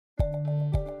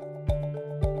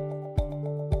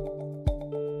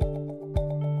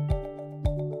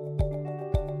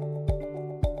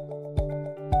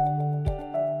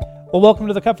Well, welcome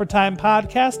to the Cup for Time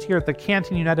podcast here at the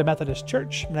Canton United Methodist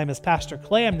Church. My name is Pastor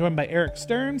Clay. I'm joined by Eric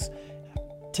Stearns.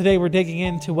 Today we're digging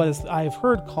into what I've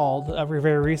heard called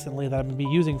very recently that I'm going to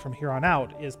be using from here on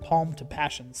out is Palm to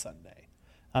Passion Sunday.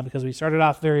 Because we started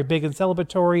off very big and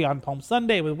celebratory on Palm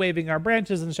Sunday with waving our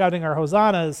branches and shouting our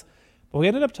hosannas, but we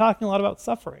ended up talking a lot about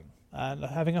suffering and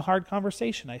having a hard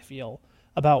conversation, I feel,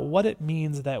 about what it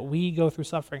means that we go through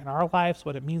suffering in our lives,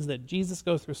 what it means that Jesus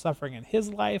goes through suffering in his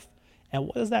life, and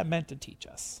what is that meant to teach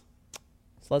us?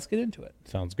 So let's get into it.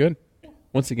 Sounds good.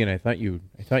 Once again, I thought you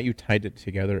tied it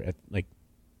together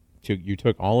you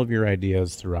took all of your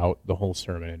ideas throughout the whole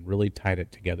sermon and really tied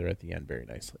it together at the end very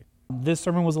nicely. This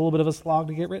sermon was a little bit of a slog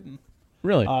to get written.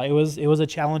 Really? It was a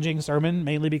challenging sermon,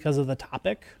 mainly because of the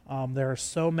topic. There are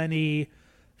so many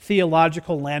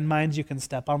theological landmines you can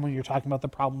step on when you're talking about the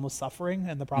problem of suffering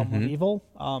and the problem of evil.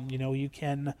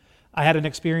 I had an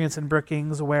experience in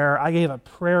Brookings where I gave a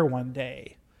prayer one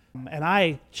day, and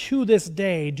I, to this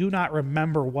day, do not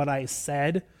remember what I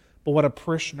said, but what a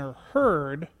parishioner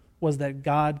heard was that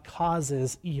God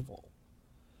causes evil.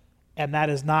 And that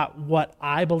is not what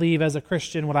I believe as a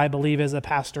Christian, what I believe as a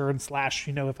pastor and slash,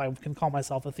 if I can call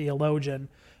myself a theologian.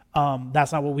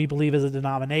 That's not what we believe as a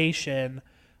denomination.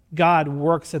 God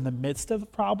works in the midst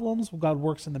of problems. God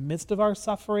works in the midst of our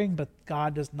suffering, but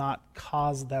God does not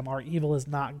cause them. Our evil is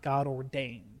not God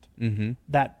ordained.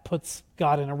 That puts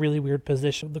God in a really weird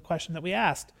position. The question that we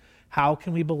asked, how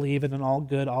can we believe in an all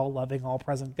good, all loving, all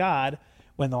present God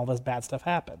when all this bad stuff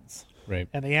happens? Right.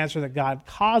 And the answer that God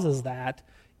causes that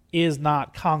is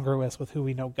not congruous with who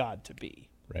we know God to be.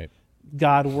 Right.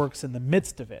 God works in the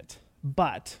midst of it.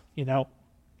 But,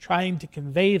 trying to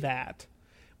convey that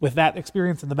with that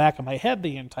experience in the back of my head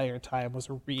the entire time was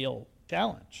a real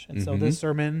challenge. And so this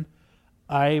sermon,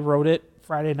 I wrote it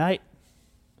Friday night,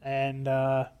 and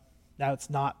now it's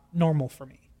not normal for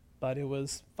me, but it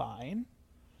was fine.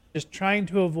 Just trying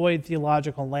to avoid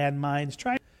theological landmines,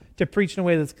 trying to preach in a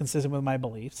way that's consistent with my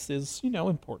beliefs is,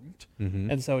 important.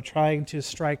 And so trying to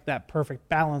strike that perfect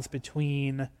balance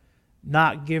between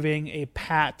not giving a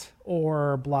pat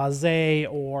or blasé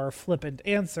or flippant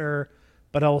answer,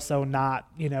 but also not,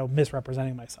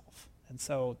 misrepresenting myself. And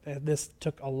so this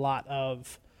took a lot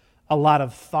of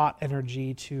thought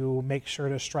energy to make sure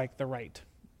to strike the right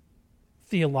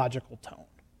theological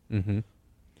tone.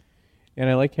 And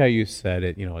I like how you said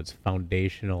it, it's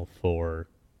foundational for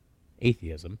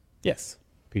atheism. Yes.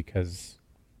 Because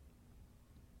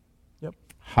Yep.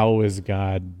 how is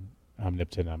God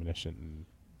omnipotent, omniscient, and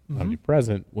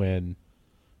omnipresent when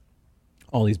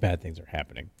all these bad things are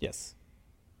happening? Yes.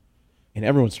 And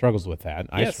everyone struggles with that.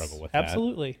 I Yes, struggle with that.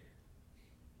 absolutely.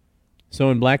 So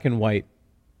in black and white,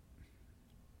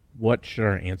 what should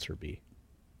our answer be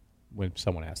when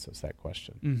someone asks us that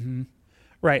question?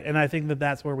 Right, and I think that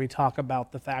that's where we talk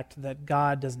about the fact that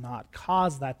God does not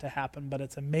cause that to happen, but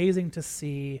it's amazing to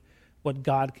see what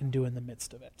God can do in the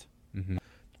midst of it.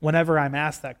 Whenever I'm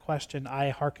asked that question, I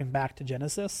hearken back to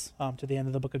Genesis, to the end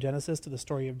of the book of Genesis, to the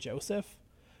story of Joseph.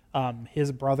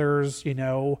 His brothers,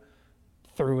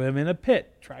 threw him in a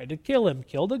pit, tried to kill him,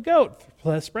 killed a goat,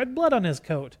 spread blood on his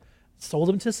coat, sold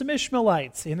him to some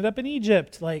Ishmaelites, ended up in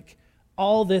Egypt.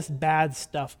 All this bad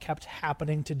stuff kept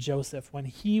happening to Joseph when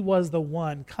he was the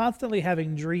one constantly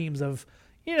having dreams of,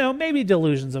 maybe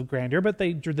delusions of grandeur, but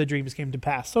the dreams came to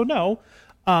pass. So no.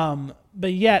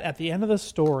 But yet at the end of the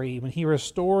story, when he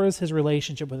restores his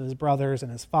relationship with his brothers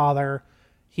and his father,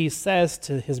 he says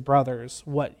to his brothers,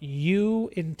 what you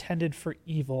intended for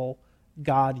evil,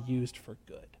 God used for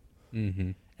good.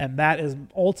 And that is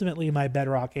ultimately my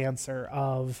bedrock answer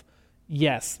of,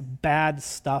 yes, bad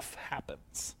stuff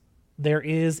happens. There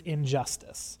is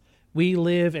injustice. We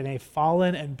live in a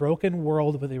fallen and broken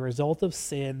world with a result of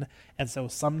sin, and so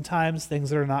sometimes things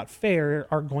that are not fair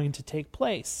are going to take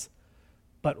place.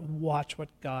 But watch what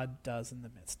God does in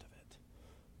the midst of it.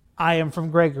 I am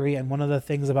from Gregory, and one of the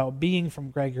things about being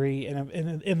from Gregory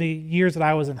in the years that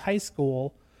I was in high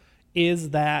school is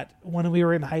that when we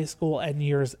were in high school and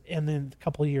then a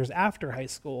couple of years after high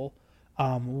school,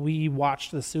 we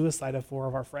watched the suicide of 4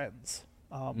 of our friends.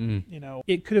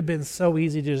 It could have been so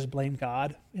easy to just blame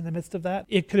God in the midst of that.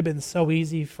 It could have been so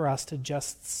easy for us to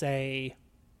just say,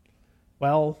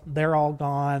 well, they're all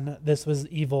gone. This was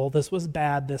evil. This was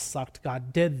bad. This sucked.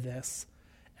 God did this,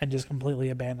 and just completely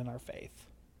abandon our faith.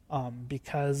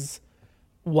 Because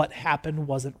what happened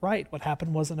wasn't right. What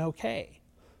happened wasn't okay.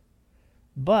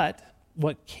 But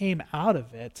what came out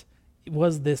of it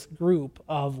was this group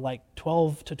of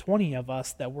 12 to 20 of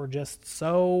us that were just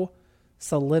so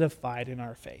solidified in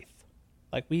our faith.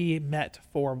 We met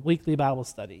for weekly Bible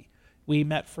study. We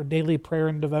met for daily prayer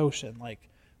and devotion.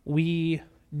 We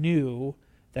knew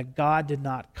that God did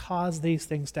not cause these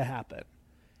things to happen,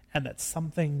 and that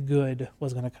something good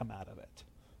was going to come out of it.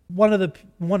 One of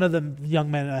the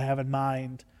young men I have in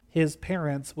mind, his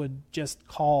parents would just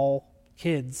call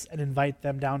kids and invite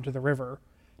them down to the river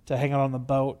to hang out on the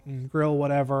boat and grill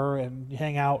whatever and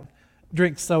hang out,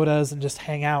 drink sodas and just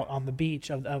hang out on the beach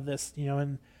of this,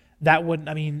 and that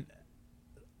wouldn't,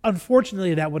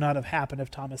 unfortunately that would not have happened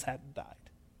if Thomas hadn't died.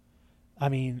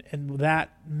 And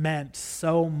that meant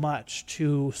so much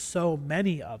to so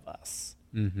many of us.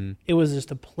 Mm-hmm. It was just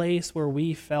a place where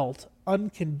we felt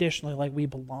unconditionally like we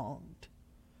belonged.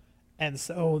 And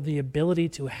so the ability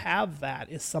to have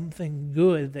that is something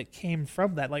good that came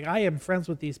from that. Like, I am friends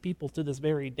with these people to this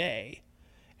very day,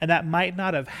 and that might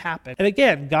not have happened. And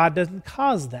again, God doesn't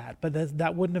cause that, but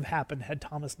that wouldn't have happened had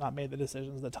Thomas not made the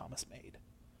decisions that Thomas made.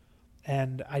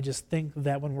 And I just think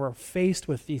that when we're faced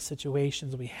with these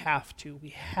situations, we have to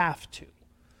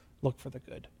look for the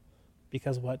good.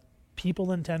 Because what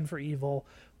people intend for evil,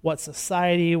 what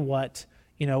society, what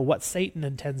Satan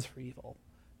intends for evil,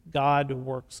 God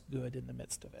works good in the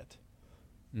midst of it.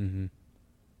 Mm-hmm.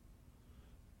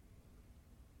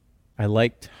 I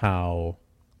liked how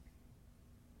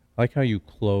you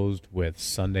closed with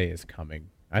 "Sunday is coming."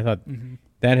 I thought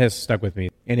that has stuck with me,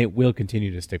 and it will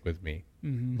continue to stick with me.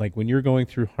 Mm-hmm. Like, when you're going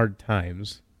through hard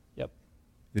times, yep,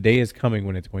 the day is coming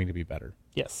when it's going to be better.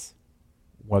 Yes.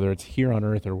 Whether it's here on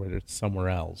earth or whether it's somewhere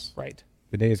else. Right.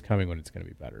 The day is coming when it's going to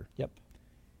be better. Yep.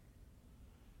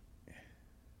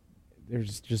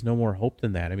 There's just no more hope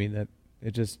than that. That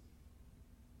just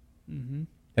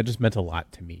meant a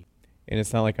lot to me. And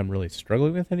it's not like I'm really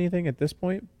struggling with anything at this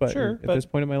point, but this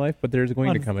point in my life, but there's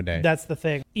going to come a day. That's the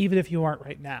thing. Even if you aren't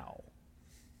right now,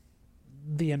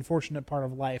 the unfortunate part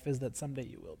of life is that someday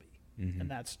you will be. Mm-hmm.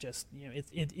 And that's just,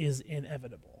 it is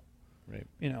inevitable. Right.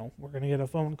 We're going to get a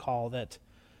phone call that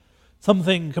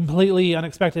something completely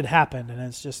unexpected happened, and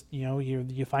it's just,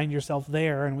 you find yourself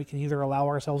there, and we can either allow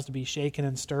ourselves to be shaken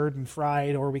and stirred and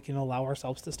fried, or we can allow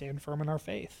ourselves to stand firm in our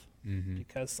faith,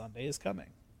 because Sunday is coming.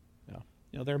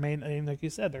 Yeah. There may, like you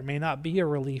said, there may not be a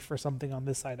relief for something on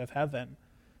this side of heaven,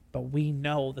 but we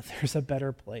know that there's a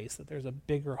better place, that there's a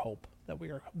bigger hope that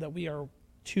we are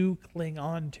to cling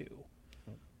on to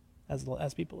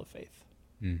as people of faith.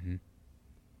 Mm-hmm.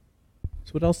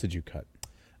 So what else did you cut?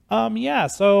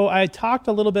 So I talked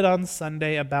a little bit on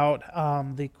Sunday about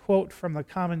the quote from the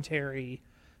commentary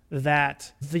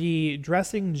that the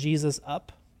dressing Jesus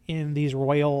up in these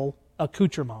royal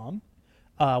accoutrements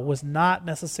was not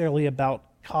necessarily about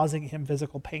causing him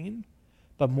physical pain,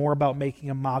 but more about making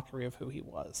a mockery of who he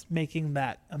was, making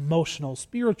that emotional,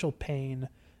 spiritual pain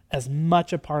as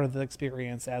much a part of the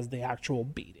experience as the actual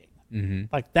beating. Mm-hmm.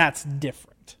 Like, that's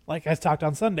different. Like I talked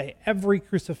on Sunday, every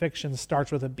crucifixion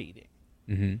starts with a beating.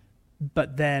 Mm-hmm.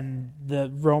 But then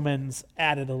the Romans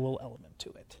added a little element to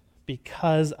it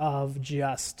because of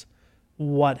just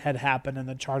what had happened and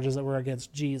the charges that were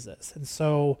against Jesus. And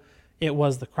so it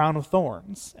was the crown of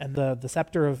thorns and the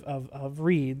scepter of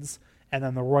reeds and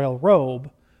then the royal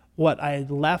robe. What I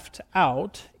left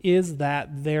out is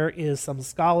that there is some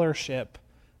scholarship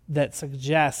that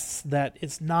suggests that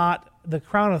it's not, the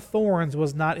crown of thorns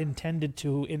was not intended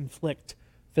to inflict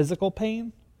physical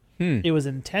pain. It was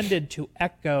intended to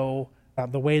echo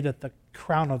the way that the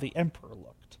crown of the emperor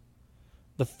looked.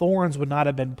 The thorns would not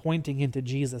have been pointing into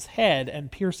Jesus' head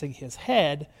and piercing his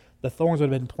head. The thorns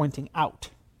would have been pointing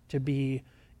out to be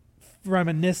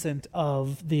reminiscent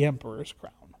of the emperor's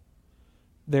crown.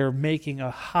 They're making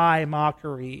a high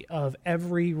mockery of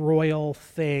every royal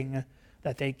thing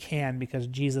that they can because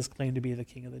Jesus claimed to be the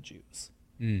king of the Jews.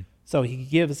 So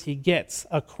he gets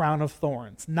a crown of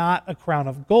thorns, not a crown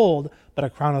of gold, but a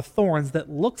crown of thorns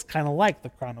that looks kind of like the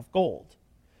crown of gold.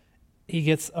 He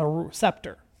gets a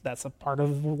scepter. That's a part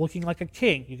of looking like a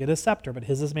king. You get a scepter, but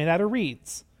his is made out of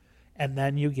reeds. And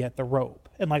then you get the robe.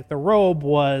 And like the robe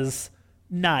was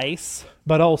nice,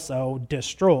 but also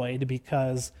destroyed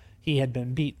because he had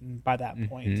been beaten by that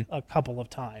point a couple of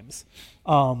times.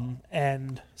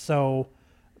 And so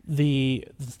the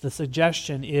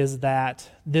suggestion is that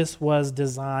this was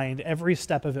designed, every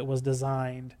step of it was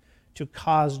designed to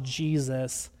cause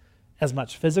Jesus as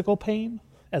much physical pain,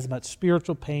 as much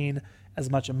spiritual pain, as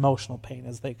much emotional pain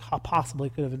as they possibly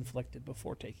could have inflicted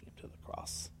before taking him to the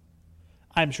cross.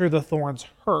 I'm sure the thorns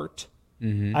hurt.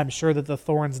 I'm sure that the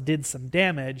thorns did some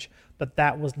damage, but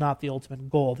that was not the ultimate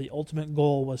goal. The ultimate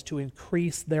goal was to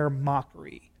increase their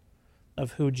mockery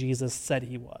of who Jesus said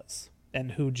he was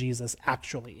and who Jesus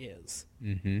actually is.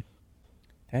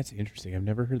 That's interesting. I've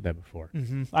never heard that before.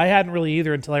 I hadn't really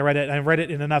either until I read it. And I read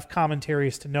it in enough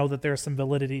commentaries to know that there's some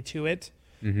validity to it.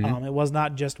 It was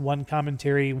not just one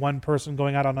commentary, one person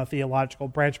going out on a theological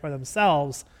branch by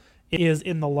themselves. It is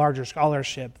in the larger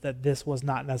scholarship that this was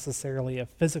not necessarily a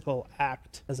physical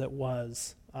act as it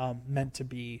was meant to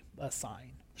be a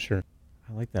sign. Sure.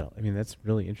 I like that. I mean, that's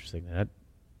really interesting. That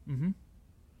it's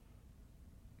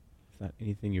not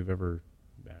anything I've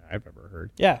ever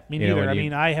heard. Yeah, me You know, neither. when I you-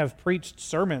 mean, I have preached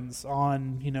sermons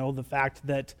on, the fact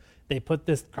that they put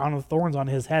this crown of thorns on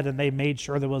his head and they made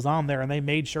sure that it was on there and they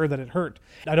made sure that it hurt.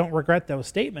 I don't regret those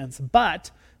statements,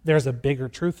 but there's a bigger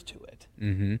truth to it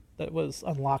that was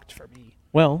unlocked for me.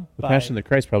 Well, the By- Passion of the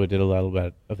Christ probably did a little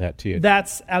bit of that too.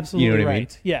 That's absolutely You know what I right.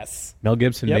 mean? Yes. Mel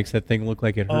Gibson Yep. makes that thing look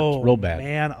like it hurts Oh, real bad.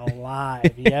 man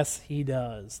alive. Yes, he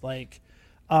does.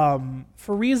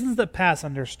 For reasons that pass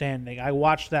understanding, I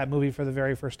watched that movie for the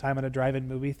very first time at a drive-in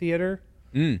movie theater.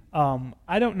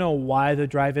 I don't know why the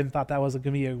drive-in thought that was going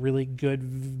to be a really good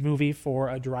movie for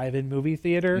a drive-in movie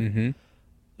theater.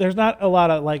 There's not a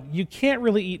lot of, you can't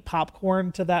really eat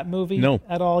popcorn to that movie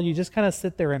at all. You just kind of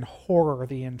sit there in horror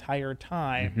the entire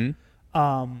time.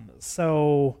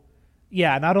 So,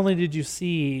 yeah, not only did you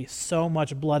see so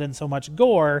much blood and so much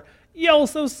gore, you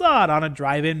also saw it on a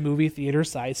drive-in movie theater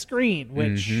size screen,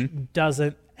 which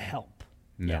doesn't help.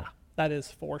 No. Yeah, that is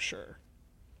for sure.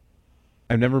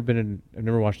 I've never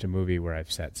watched a movie where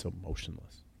I've sat so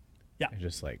motionless. Yeah. I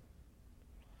just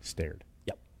stared.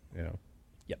 Yep. You know.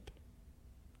 Yep.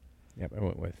 Yep. I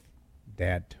went with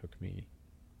Dad took me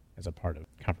as a part of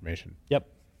confirmation. Yep.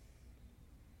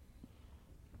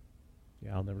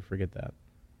 Yeah, I'll never forget that.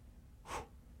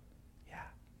 Yeah.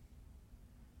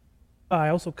 I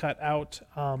also cut out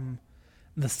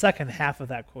the second half of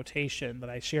that quotation that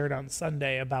I shared on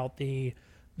Sunday about the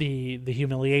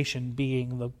humiliation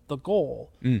being the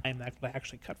goal. And that I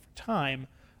actually cut for time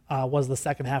was the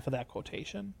second half of that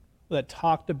quotation that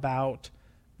talked about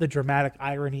the dramatic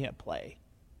irony at play.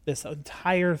 This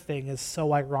entire thing is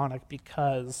so ironic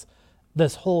because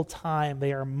this whole time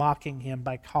they are mocking him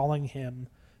by calling him,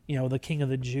 the King of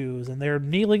the Jews, and they're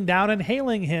kneeling down and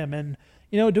hailing him and,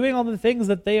 doing all the things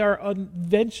that they are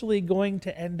eventually going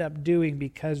to end up doing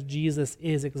because Jesus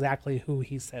is exactly who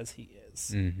he says he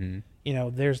is.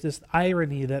 There's this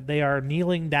irony that they are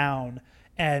kneeling down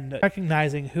and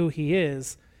recognizing who he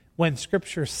is when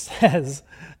Scripture says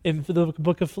in the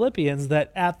book of Philippians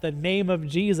that at the name of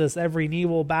Jesus, every knee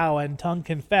will bow and tongue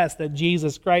confess that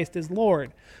Jesus Christ is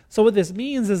Lord. So what this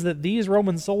means is that these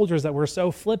Roman soldiers that were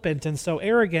so flippant and so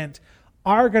arrogant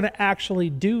are going to actually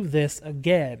do this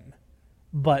again,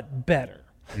 but better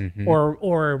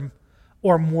or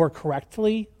more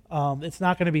correctly. It's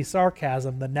not going to be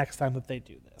sarcasm the next time that they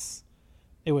do this.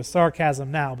 It was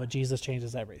sarcasm now, but Jesus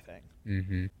changes everything.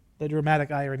 The dramatic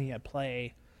irony at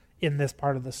play in this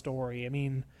part of the story. I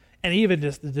mean, and even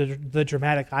just the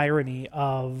dramatic irony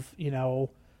of,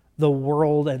 the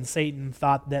world and Satan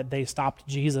thought that they stopped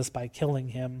Jesus by killing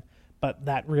him, but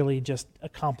that really just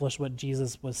accomplished what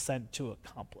Jesus was sent to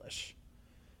accomplish.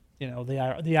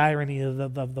 The irony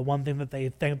of the one thing that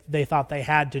they thought they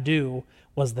had to do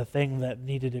was the thing that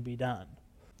needed to be done.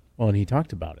 Well, and he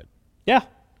talked about it. Yeah.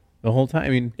 The whole time. I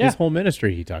mean, his whole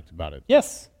ministry, he talked about it.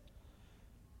 Yes.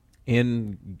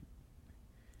 In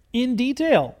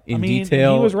detail.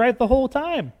 detail. He was right the whole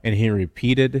time. And he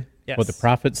repeated what the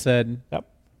prophet said, Yep.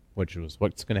 which was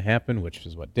what's going to happen, which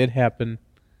is what did happen.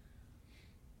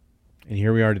 And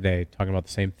here we are today talking about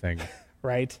the same thing.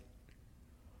 Right.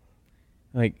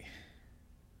 And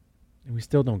we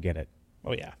still don't get it.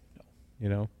 Oh, yeah.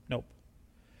 No. Nope.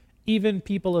 Even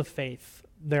people of faith,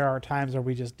 there are times where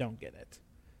we just don't get it.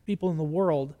 People in the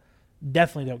world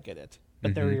definitely don't get it.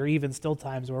 But there are even still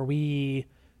times where we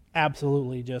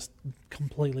absolutely just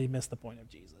completely miss the point of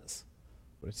Jesus.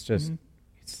 But it's just,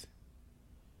 it's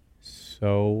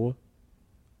so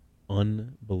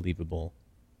unbelievable.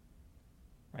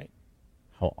 Right.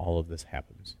 How all of this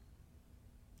happens.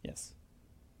 Yes.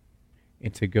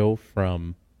 And to go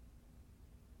from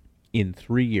in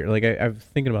 3 years, I was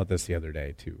thinking about this the other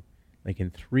day too. In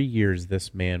 3 years,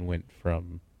 this man went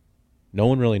from no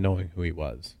one really knowing who he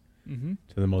was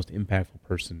to the most impactful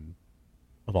person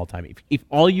of all time. If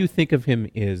all you think of him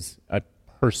is a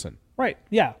person, Right.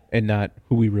 Yeah. and not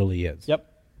who he really is, Yep.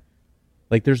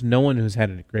 there's no one who's had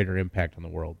a greater impact on the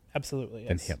world Absolutely.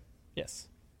 than Yes. him. Yes.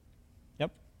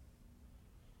 Yep.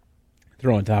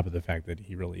 Throw on top of the fact that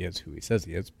he really is who he says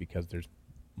he is, because there's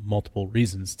multiple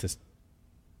reasons to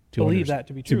Believe that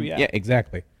to be true. Yeah. Yeah,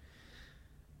 exactly.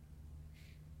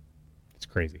 It's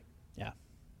crazy. Yeah,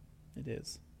 it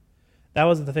is. That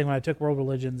was the thing when I took world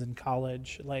religions in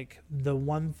college. The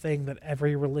one thing that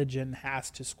every religion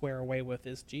has to square away with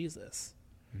is Jesus.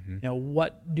 Mm-hmm. You know,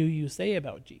 what do you say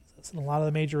about Jesus? And a lot of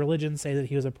the major religions say that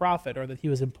he was a prophet or that he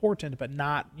was important, but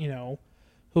not, you know,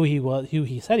 who he was, who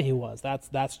he said he was.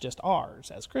 That's just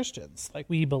ours as Christians. Like,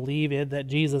 we believe it, that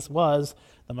Jesus was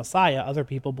the Messiah. Other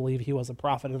people believe he was a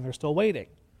prophet, and they're still waiting.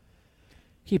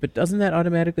 Okay, but doesn't that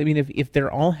automatically, I mean, if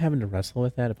they're all having to wrestle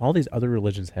with that, if all these other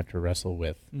religions have to wrestle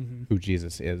with who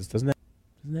Jesus is, doesn't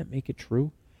that make it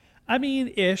true? I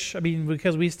mean, ish. I mean,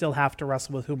 because we still have to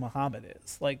wrestle with who Muhammad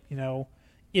is. Like, you know,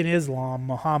 in Islam,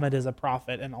 Muhammad is a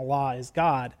prophet and Allah is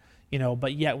God, you know,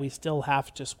 but yet we still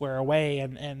have to square away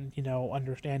and you know,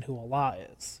 understand who Allah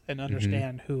is and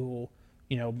understand who,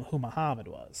 you know, who Muhammad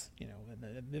was, you know,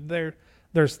 and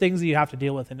there's things that you have to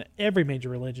deal with in every major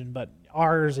religion, but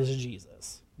ours is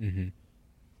Jesus. Mm-hmm.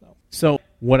 So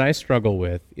what I struggle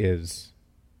with is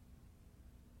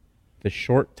the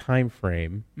short time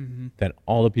frame that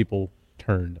all the people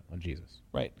turned on Jesus.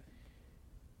 Right.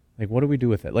 Like, what do we do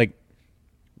with it? Like,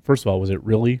 first of all, was it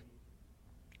really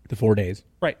the 4 days?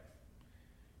 Right.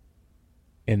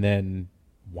 And then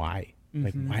why?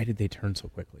 Like, why did they turn so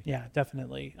quickly? Yeah,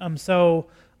 definitely. So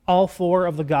all 4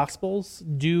 of the Gospels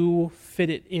do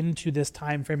fit it into this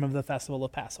time frame of the festival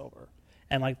of Passover.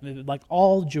 And like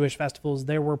all Jewish festivals,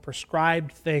 there were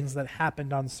prescribed things that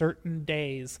happened on certain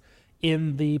days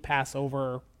in the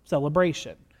Passover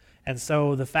celebration. And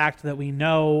so the fact that we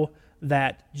know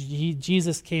that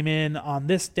Jesus came in on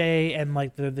this day, and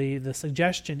like the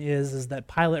suggestion is that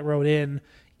Pilate rode in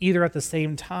either at the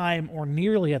same time or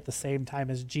nearly at the same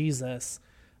time as Jesus,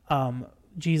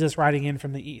 Jesus riding in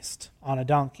from the east on a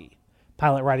donkey,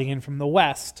 Pilate riding in from the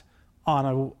west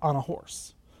on a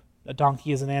horse. A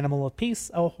donkey is an animal of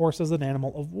peace, a horse is an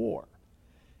animal of war.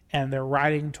 And they're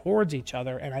riding towards each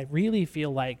other, and I really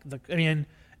feel like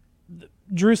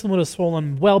Jerusalem would have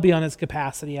swollen well beyond its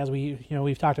capacity, as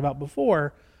we've talked about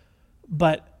before,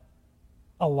 but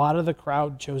a lot of the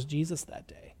crowd chose Jesus that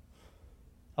day.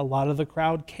 A lot of the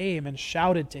crowd came and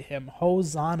shouted to him,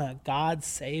 "Hosanna, God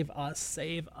save us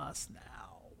now."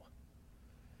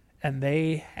 And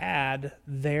they had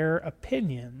their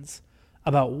opinions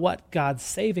about what God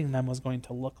saving them was going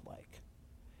to look like.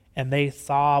 And they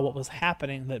saw what was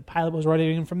happening, that Pilate was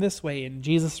riding in from this way and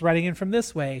Jesus was riding in from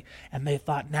this way, and they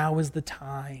thought, now is the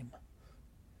time.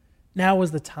 Now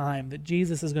is the time that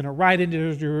Jesus is going to ride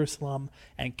into Jerusalem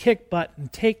and kick butt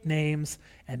and take names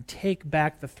and take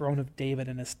back the throne of David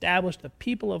and establish the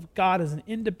people of God as an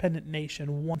independent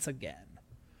nation once again.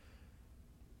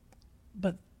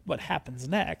 But what happens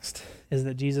next is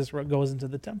that Jesus goes into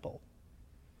the temple.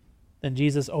 Then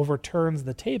Jesus overturns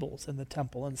the tables in the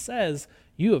temple and says,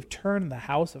 "You have turned the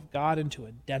house of God into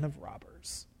a den of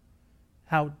robbers.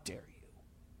 How dare you?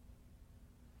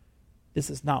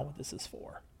 This is not what this is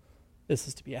for. This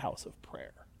is to be a house of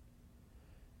prayer."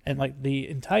 And like the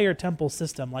entire temple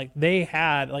system, like they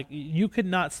had, like you could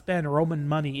not spend Roman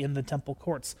money in the temple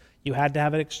courts. You had to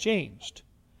have it exchanged.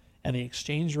 And the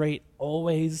exchange rate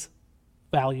always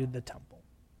valued the temple,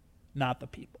 not the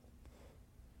people.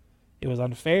 It was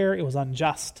unfair, it was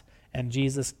unjust, and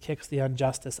Jesus kicks the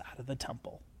injustice out of the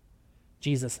temple.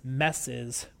 Jesus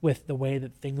messes with the way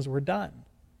that things were done.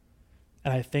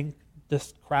 And I think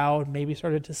this crowd maybe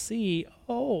started to see,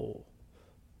 oh,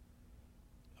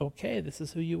 okay, this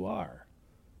is who you are.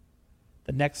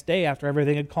 The next day, after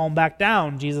everything had calmed back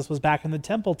down, Jesus was back in the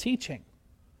temple teaching.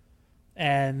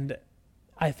 And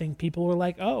I think people were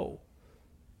like, oh,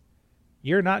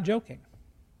 you're not joking.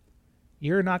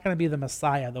 You're not going to be the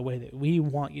Messiah the way that we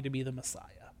want you to be the Messiah.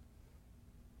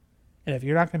 And if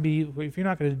you're not going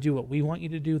to do what we want you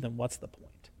to do, then what's the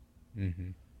point? Mm-hmm.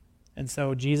 And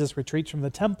so Jesus retreats from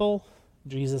the temple.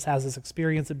 Jesus has this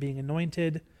experience of being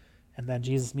anointed, and then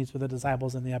Jesus meets with the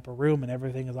disciples in the upper room, and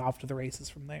everything is off to the races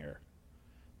from there.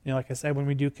 You know, like I said, when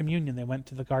we do communion, they went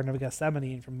to the Garden of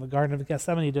Gethsemane, and from the Garden of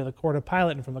Gethsemane to the court of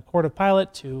Pilate, and from the court of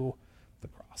Pilate to the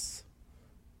cross.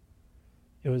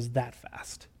 It was that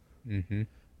fast. Mm-hmm.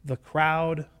 The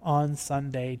crowd on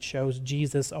Sunday chose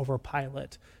Jesus over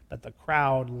Pilate, but the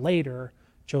crowd later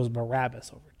chose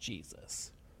Barabbas over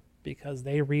Jesus because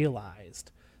they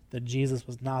realized that Jesus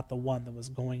was not the one that was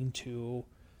going to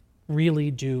really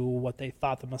do what they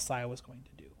thought the Messiah was going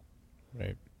to do.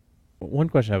 Right. One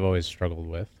question I've always struggled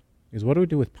with is, what do we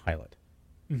do with Pilate?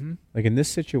 Mm-hmm. Like in this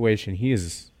situation, he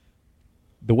is,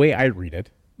 the way I read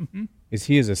it, is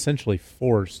he is essentially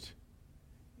forced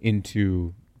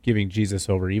into giving Jesus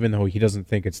over, even though he doesn't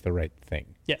think it's the right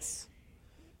thing. Yes.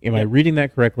 Am I reading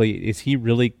that correctly? Is he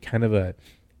really kind of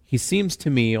he seems to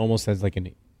me almost as like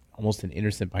almost an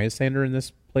innocent bystander in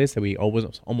this place, that we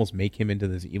almost make him into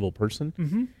this evil person?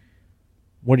 Mm-hmm.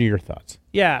 What are your thoughts?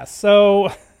 Yeah,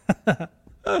 so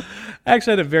I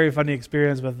actually had a very funny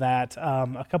experience with that.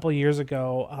 A couple of years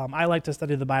ago, I like to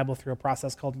study the Bible through a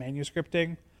process called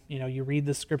manuscripting. You read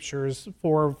the scriptures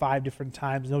 4 or 5 different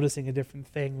times, noticing a different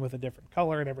thing with a different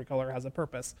color, and every color has a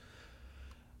purpose.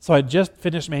 So I just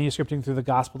finished manuscripting through the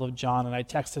Gospel of John, and I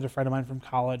texted a friend of mine from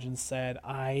college and said,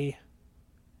 I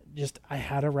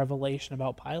had a revelation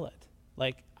about Pilate.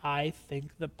 Like, I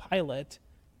think that Pilate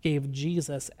gave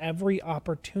Jesus every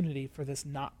opportunity for this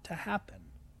not to happen.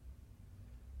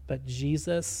 But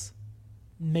Jesus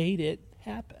made it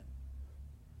happen.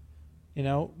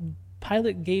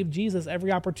 Pilate gave Jesus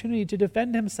every opportunity to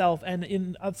defend himself, and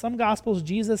in some Gospels,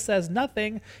 Jesus says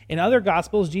nothing. In other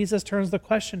Gospels, Jesus turns the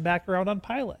question back around on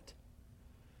Pilate.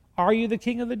 Are you the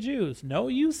king of the Jews? No,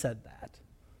 you said that.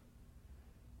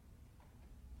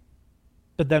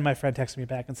 But then my friend texted me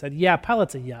back and said, yeah,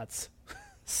 Pilate's a yutz.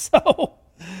 So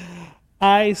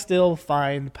I still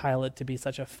find Pilate to be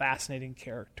such a fascinating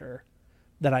character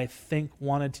that I think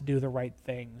wanted to do the right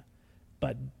thing,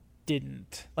 but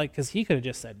didn't. Because he could have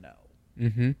just said no.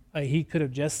 Mm-hmm. He could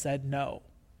have just said no.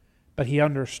 But he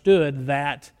understood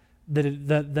that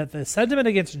the sentiment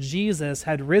against Jesus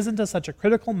had risen to such a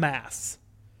critical mass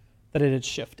that it had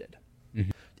shifted.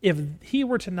 Mm-hmm. If he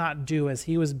were to not do as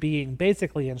he was being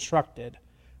basically instructed,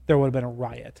 there would have been a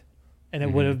riot, and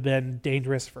it would have been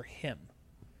dangerous for him.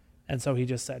 And so he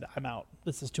just said, I'm out.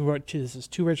 This is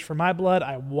too rich for my blood.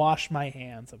 I wash my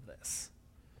hands of this.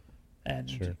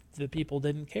 And the people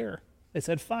didn't care. They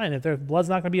said, fine, if their blood's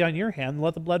not going to be on your hand,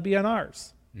 let the blood be on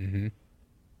ours. Mm-hmm.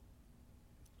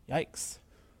 Yikes.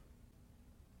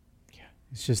 Yeah,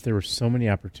 it's just there were so many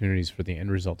opportunities for the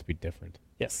end result to be different.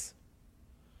 Yes.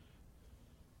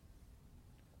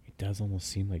 It does almost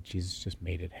seem like Jesus just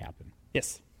made it happen.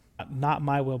 Yes. Not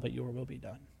my will, but your will be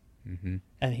done. Mm-hmm.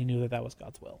 And he knew that was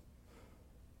God's will.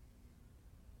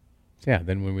 So yeah,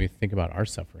 then when we think about our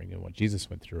suffering and what Jesus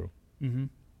went through, mm-hmm.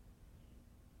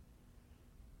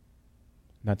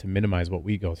 not to minimize what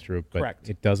we go through, but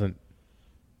Correct.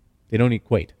 They don't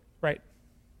equate. Right.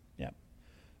 Yeah.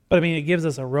 But it gives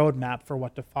us a roadmap for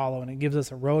what to follow, and it gives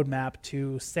us a roadmap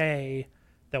to say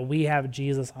that we have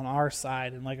Jesus on our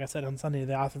side. And like I said on Sunday,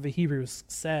 the author of the Hebrews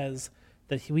says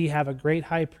that we have a great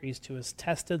high priest who is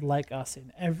tested like us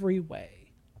in every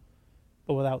way,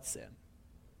 but without sin.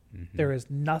 Mm-hmm. There is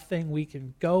nothing we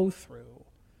can go through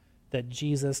that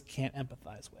Jesus can't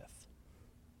empathize with.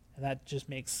 And that just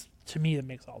makes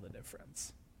all the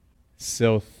difference.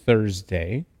 So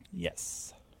Thursday.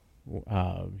 Yes.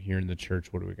 Here in the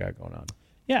church, what do we got going on?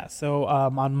 Yeah, so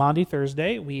on Maundy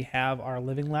Thursday, we have our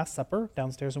Living Last Supper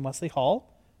downstairs in Wesley Hall.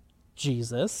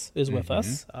 Jesus is with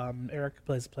us. Eric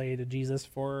has played Jesus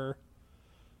for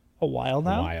a while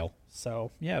now.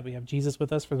 So, yeah, we have Jesus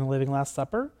with us for the Living Last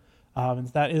Supper. And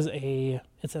that is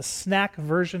it's a snack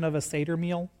version of a Seder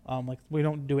meal. We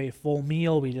don't do a full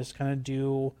meal. We just kind of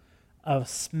do a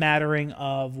smattering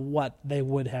of what they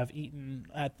would have eaten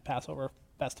at the Passover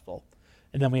festival.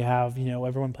 And then we have,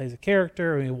 everyone plays a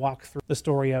character, and we walk through the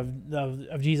story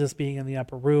of Jesus being in the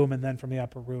upper room, and then from the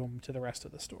upper room to the rest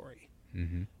of the story.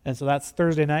 Mm-hmm. And so that's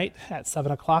Thursday night at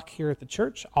 7 o'clock here at the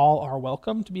church. All are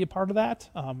welcome to be a part of that.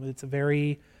 It's a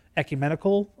very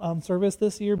ecumenical service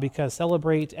this year because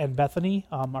Celebrate and Bethany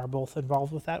are both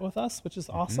involved with that with us, which is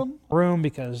awesome. Room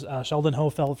because Sheldon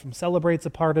Hofeld from Celebrate's a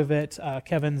part of it.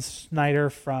 Kevin Snyder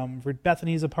from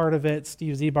Bethany's a part of it.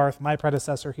 Steve Zebarth, my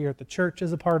predecessor here at the church,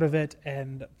 is a part of it.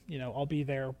 And, I'll be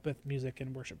there with music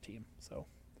and worship team. So,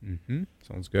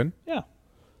 sounds good. Yeah.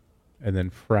 And then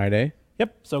Friday.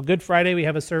 Yep. So Good Friday, we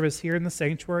have a service here in the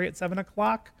sanctuary at 7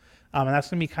 o'clock. And that's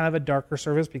going to be kind of a darker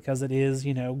service because it is,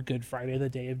 Good Friday, the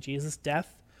day of Jesus'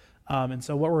 death. And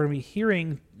so what we're going to be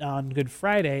hearing on Good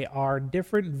Friday are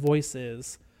different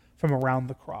voices from around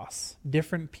the cross,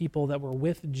 different people that were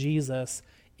with Jesus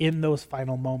in those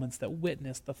final moments that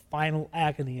witnessed the final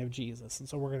agony of Jesus. And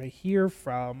so we're going to hear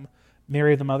from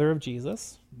Mary, the mother of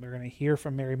Jesus. We're going to hear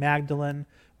from Mary Magdalene.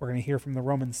 We're going to hear from the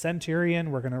Roman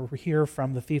centurion. We're going to hear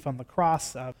from the thief on the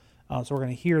cross. So we're going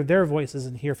to hear their voices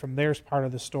and hear from their part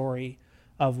of the story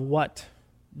of what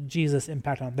Jesus'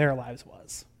 impact on their lives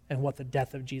was and what the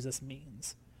death of Jesus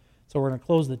means. So we're going to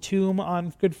close the tomb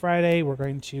on Good Friday. We're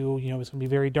going to, it's going to be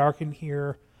very dark in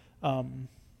here. It's going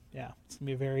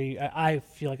to be I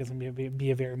feel like it's going to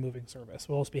be a very moving service.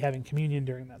 We'll also be having communion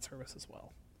during that service as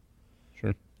well.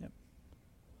 Sure. Yep.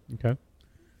 Okay.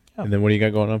 Yeah. And then what do you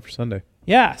got going on for Sunday?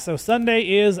 Yeah, so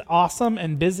Sunday is awesome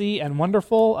and busy and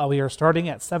wonderful. We are starting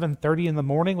at 7:30 in the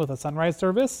morning with a sunrise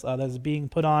service that is being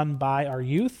put on by our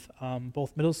youth,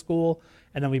 both middle school,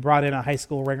 and then we brought in a high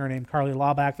school ringer named Carly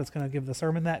Lawback that's going to give the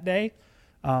sermon that day.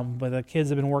 But the kids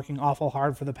have been working awful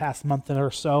hard for the past month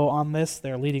or so on this.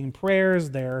 They're leading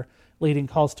prayers, they're leading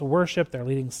calls to worship, they're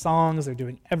leading songs, they're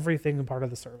doing everything part of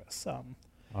the service.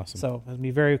 Awesome. So it's going to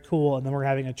be very cool. And then we're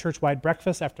having a church-wide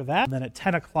breakfast after that. And then at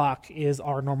 10 o'clock is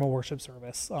our normal worship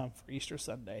service for Easter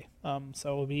Sunday.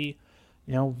 So it'll be,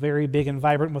 very big and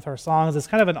vibrant with our songs. It's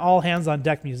kind of an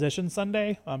all-hands-on-deck musician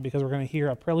Sunday because we're going to hear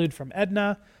a prelude from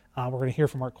Edna. We're going to hear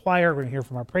from our choir. We're going to hear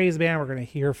from our praise band. We're going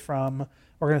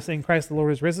to sing Christ the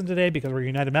Lord is Risen today because we're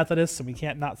United Methodists, and we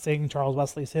can't not sing Charles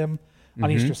Wesley's hymn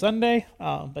on Easter Sunday.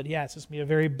 But yeah, it's just going to be a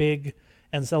very big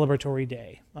and celebratory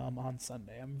day on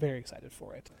Sunday. I'm very excited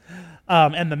for it.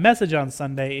 And the message on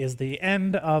Sunday is the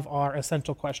end of our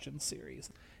Essential Questions series.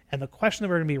 And the question that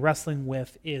we're going to be wrestling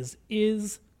with is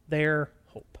there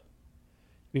hope?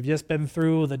 We've just been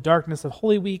through the darkness of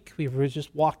Holy Week. We've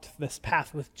just walked this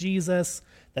path with Jesus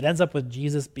that ends up with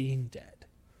Jesus being dead.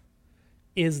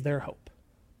 Is there hope?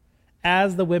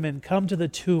 As the women come to the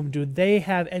tomb, do they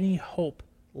have any hope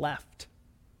left?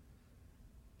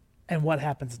 And what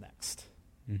happens next?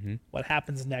 What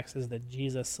happens next is that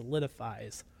Jesus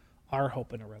solidifies our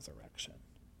hope in a resurrection,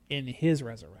 in his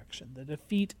resurrection, the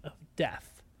defeat of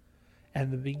death,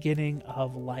 and the beginning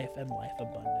of life and life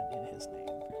abundant in his name.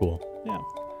 Cool. Yeah.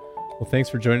 Well, thanks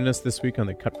for joining us this week on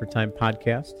the Cut for Time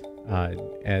podcast.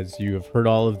 As you have heard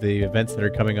all of the events that are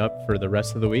coming up for the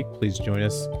rest of the week, please join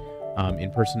us in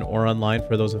person or online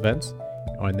for those events,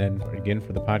 and then again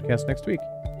for the podcast next week.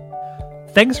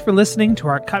 Thanks for listening to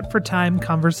our Cut for Time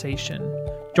conversation.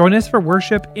 Join us for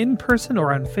worship in person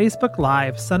or on Facebook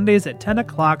Live Sundays at 10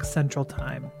 o'clock Central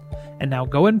Time. And now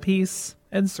go in peace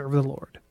and serve the Lord.